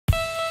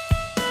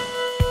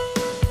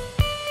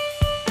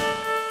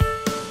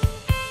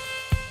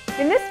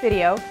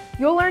video,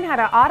 you'll learn how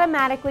to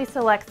automatically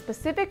select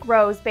specific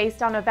rows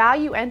based on a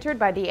value entered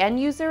by the end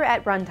user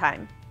at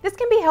runtime. This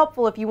can be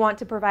helpful if you want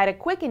to provide a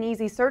quick and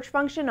easy search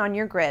function on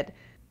your grid.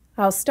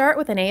 I'll start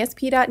with an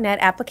ASP.NET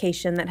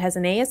application that has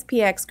an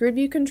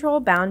ASPxGridView control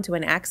bound to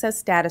an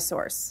access data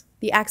source.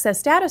 The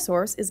access data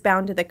source is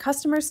bound to the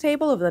customers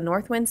table of the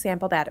Northwind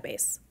sample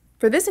database.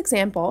 For this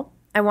example,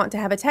 I want to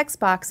have a text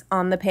box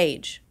on the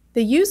page.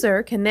 The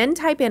user can then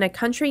type in a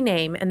country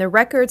name and the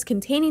records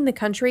containing the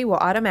country will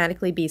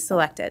automatically be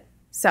selected.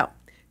 So,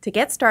 to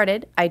get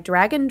started, I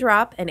drag and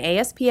drop an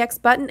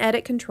ASPX button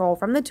edit control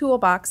from the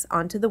toolbox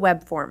onto the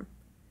web form.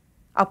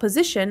 I'll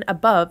position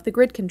above the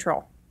grid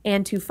control.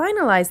 And to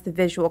finalize the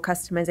visual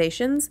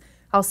customizations,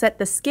 I'll set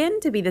the skin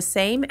to be the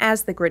same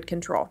as the grid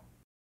control.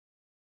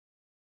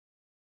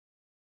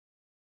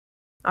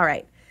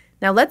 Alright,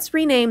 now let's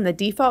rename the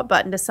default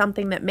button to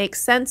something that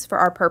makes sense for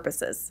our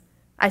purposes.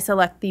 I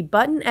select the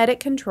Button Edit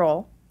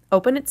control,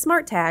 open its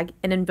Smart Tag,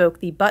 and invoke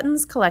the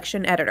Buttons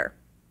Collection Editor.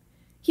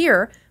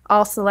 Here,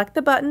 I'll select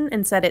the button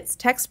and set its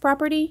text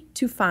property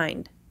to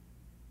Find.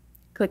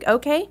 Click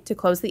OK to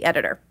close the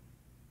editor.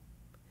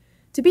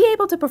 To be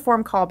able to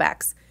perform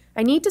callbacks,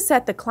 I need to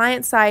set the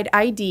client-side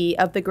ID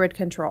of the grid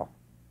control.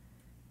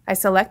 I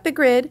select the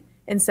grid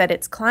and set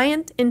its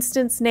client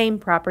instance name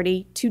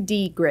property to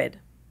dgrid.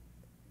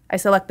 I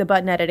select the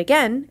button edit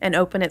again and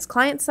open its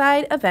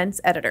client-side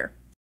events editor.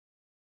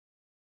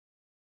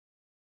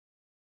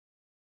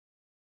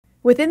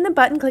 Within the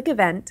button click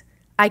event,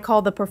 I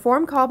call the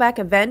perform callback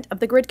event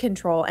of the grid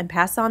control and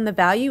pass on the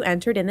value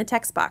entered in the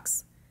text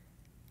box.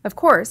 Of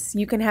course,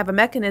 you can have a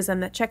mechanism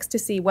that checks to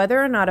see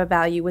whether or not a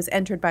value was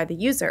entered by the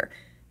user,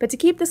 but to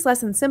keep this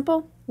lesson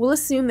simple, we'll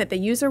assume that the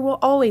user will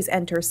always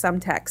enter some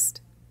text.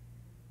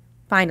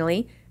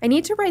 Finally, I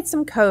need to write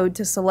some code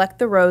to select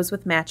the rows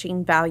with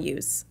matching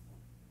values.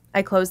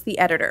 I close the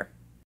editor.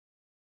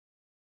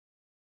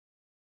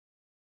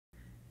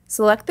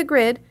 Select the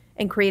grid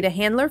and create a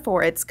handler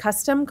for its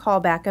custom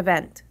callback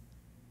event.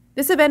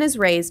 This event is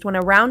raised when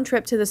a round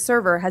trip to the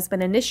server has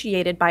been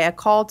initiated by a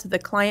call to the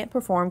client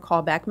perform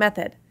callback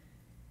method.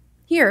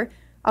 Here,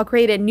 I'll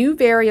create a new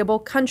variable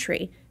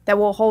country that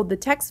will hold the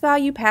text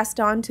value passed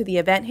on to the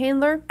event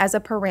handler as a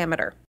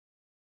parameter.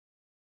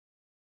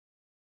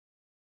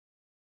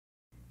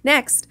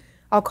 Next,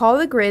 I'll call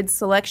the grid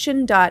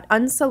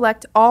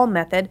selection.unselectAll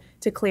method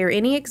to clear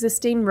any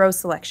existing row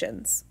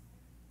selections.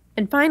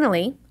 And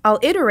finally, I'll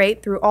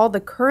iterate through all the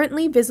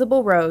currently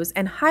visible rows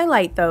and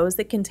highlight those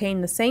that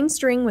contain the same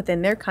string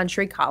within their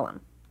country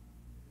column.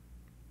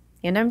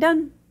 And I'm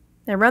done.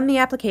 I run the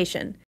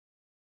application.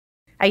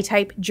 I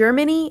type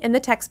Germany in the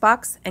text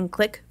box and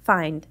click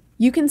Find.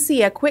 You can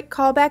see a quick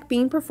callback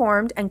being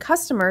performed and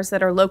customers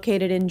that are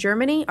located in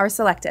Germany are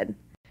selected.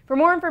 For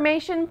more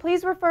information,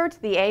 please refer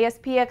to the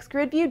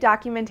ASPxGridView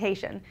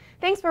documentation.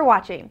 Thanks for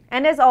watching,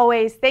 and as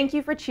always, thank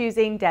you for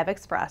choosing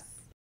DevExpress.